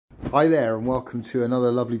Hi there and welcome to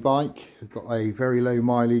another lovely bike. We've got a very low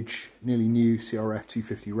mileage, nearly new CRF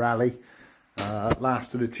 250 Rally.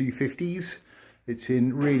 Last of the 250s. It's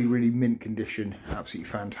in really mint condition, absolutely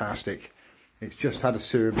fantastic. It's just had a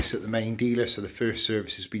service at the main dealer, so the first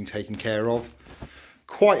service has been taken care of.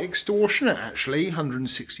 Quite extortionate actually,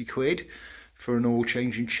 160 quid for an oil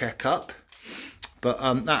change and check-up. But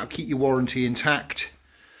that'll keep your warranty intact.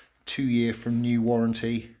 2 year from new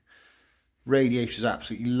warranty. Radiator's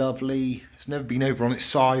absolutely lovely. It's never been over on its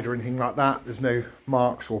side or anything like that. There's no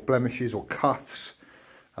marks or blemishes or cuffs.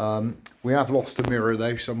 We have lost a mirror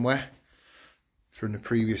though somewhere from the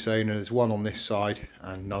previous owner. There's one on this side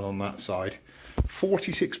and none on that side.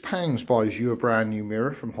 £46 buys you a brand new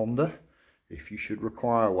mirror from Honda if you should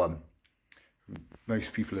require one.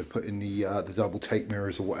 Most people have put in the double take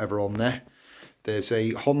mirrors or whatever on there. There's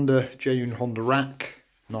a genuine Honda rack.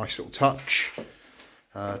 Nice little touch.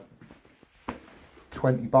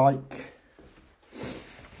 20 bike.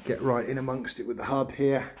 Get right in amongst it with the hub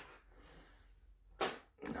here. No,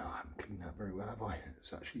 I haven't cleaned that very well, have I?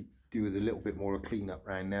 Let's actually do with a little bit more of clean up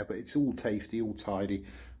around there, but it's all tasty, all tidy.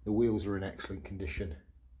 The wheels are in excellent condition.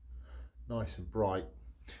 Nice and bright.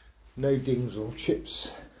 No dings or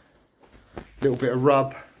chips. A little bit of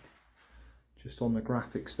rub just on the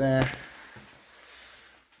graphics there.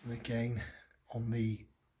 And again on the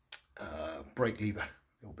brake lever,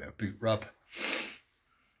 a little bit of boot rub.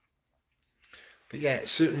 But yeah,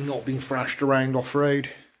 it's certainly not been thrashed around off-road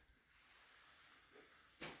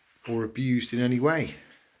or abused in any way.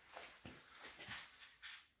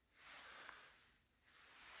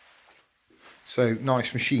 So,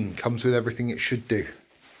 nice machine, comes with everything it should do.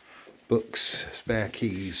 Books, spare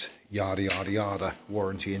keys, yada yada yada,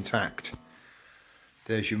 warranty intact.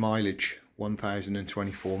 There's your mileage,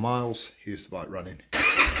 1,024 miles. Here's the bike running.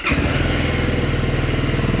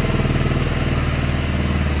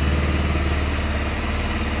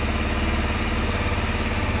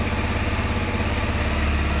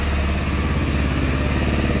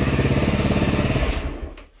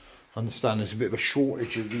 Understand there's a bit of a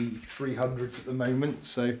shortage of the 300s at the moment,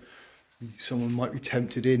 so someone might be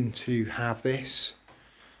tempted in to have this,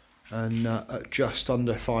 and at just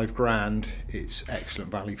under 5 grand it's excellent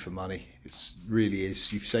value for money. It really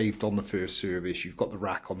is. You've saved on the first service, you've got the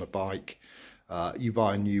rack on the bike. You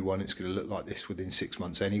buy a new one, it's going to look like this within 6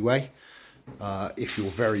 months anyway, if you're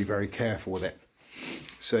very careful with it.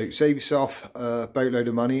 So save yourself a boatload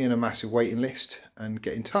of money and a massive waiting list and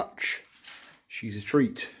get in touch. She's a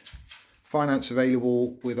treat. Finance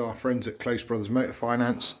available with our friends at Close Brothers Motor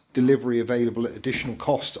Finance. Delivery available at additional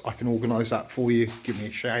cost. I can organise that for you. Give me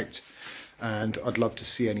a shout. And I'd love to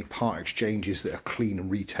see any part exchanges that are clean and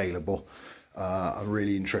retailable. I'm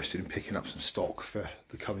really interested in picking up some stock for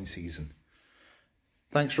the coming season.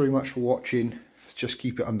 Thanks very much for watching. Let's just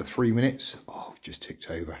keep it under 3 minutes. Oh, just ticked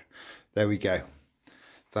over. There we go.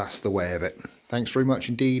 That's the way of it. Thanks very much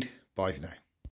indeed. Bye for now.